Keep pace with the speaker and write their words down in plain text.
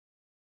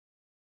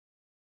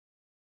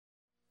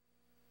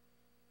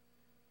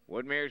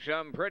Woodmere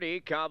Some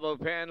Pretty, Cabo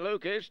Pan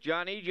Lucas,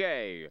 Johnny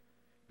J.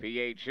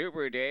 P8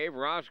 Super Dave,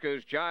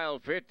 Roscoe's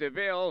Child fit the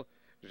bill,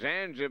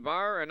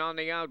 Zanzibar, and on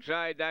the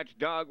outside that's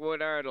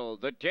Dogwood Ardle,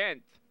 the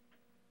 10th.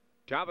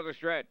 Top of the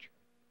stretch.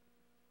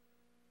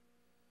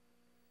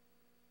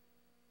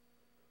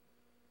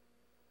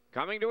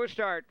 Coming to a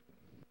start.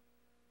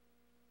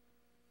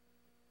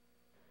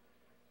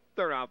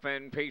 They're off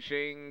and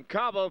pacing.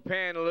 Cabo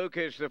Pan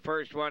Lucas, the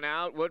first one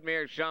out.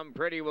 Woodmere Some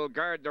Pretty will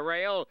guard the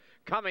rail.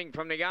 Coming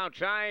from the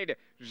outside,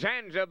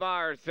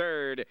 Zanzibar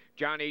third.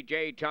 Johnny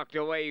J tucked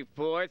away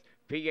fourth.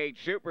 P8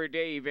 Super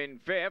Dave in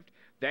fifth.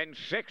 Then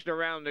sixth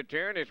around the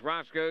turn is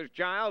Roscoe's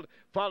Child,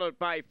 followed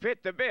by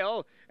Fit the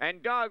Bill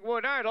and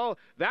Dogwood Ardle.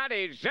 That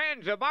is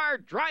Zanzibar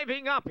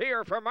driving up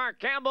here for Mark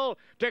Campbell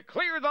to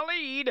clear the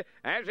lead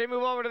as they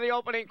move over to the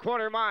opening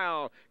quarter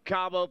mile.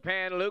 Cabo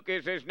Pan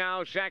Lucas is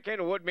now second.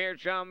 Woodmere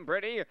Some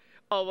Pretty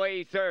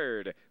away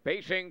third.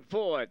 Pacing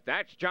fourth,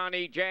 that's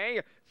Johnny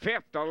J.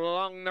 Fifth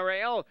along the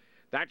rail.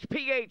 That's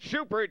P8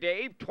 Super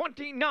Dave,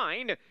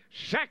 29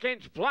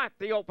 seconds flat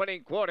the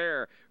opening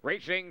quarter.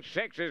 Racing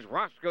six is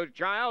Roscoe's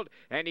Child,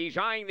 and he's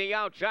eyeing the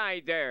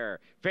outside there.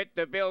 Fit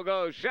the Bill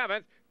goes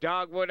seventh.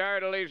 Dogwood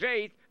Ardle is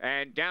eighth,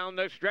 and down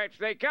the stretch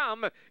they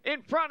come.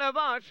 In front of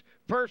us,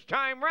 first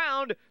time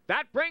round,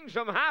 that brings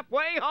them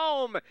halfway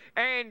home.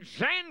 And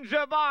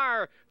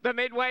Zanzibar, the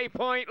midway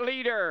point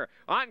leader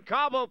on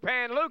Cabo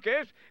Pan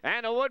Lucas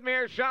and a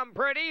Woodmere Some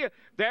Pretty.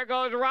 There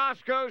goes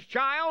Roscoe's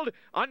Child,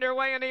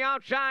 underway on the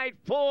outside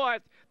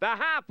fourth. The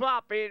half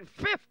up in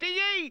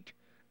 58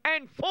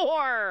 and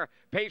 4.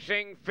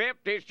 Pacing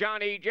fifth is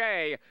Johnny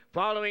J.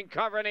 Following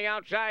cover on the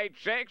outside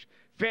six.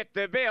 Fit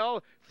the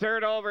Bill,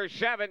 third over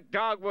seventh,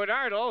 Dogwood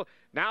Ardle.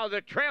 Now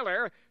the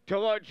trailer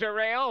towards the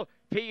rail,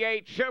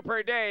 P8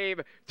 Super Dave.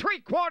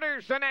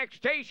 3/4 the next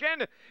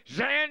station.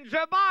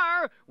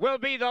 Zanzibar will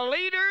be the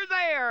leader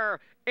there.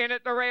 In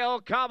at the rail,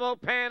 Cabo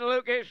Pan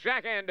Lucas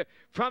second.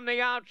 From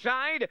the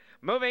outside,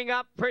 moving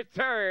up for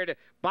third.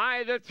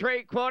 By the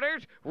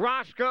 3/4,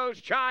 Roscoe's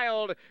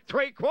Child.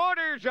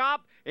 3/4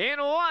 up in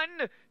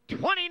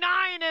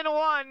 1:29 and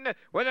 1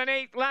 with an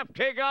 8 left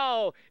to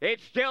go.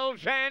 It's still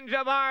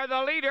Zanzibar,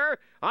 the leader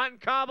on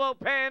Cabo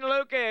Pan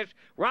Lucas.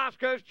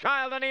 Roscoe's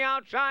Child on the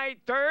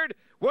outside third.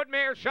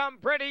 Woodmere Some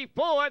Pretty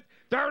fourth.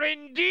 They're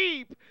in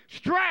deep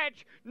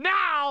stretch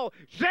now.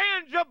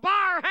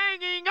 Zanzibar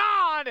hanging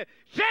on.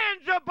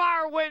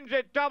 Zanzibar wins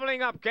it,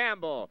 doubling up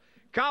Campbell.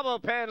 Cabo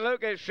Pan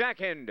Lucas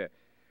second.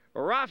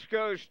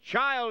 Roscoe's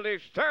Child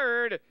is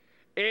third.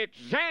 It's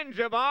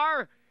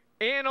Zanzibar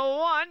in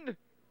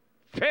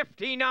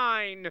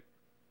 1:59.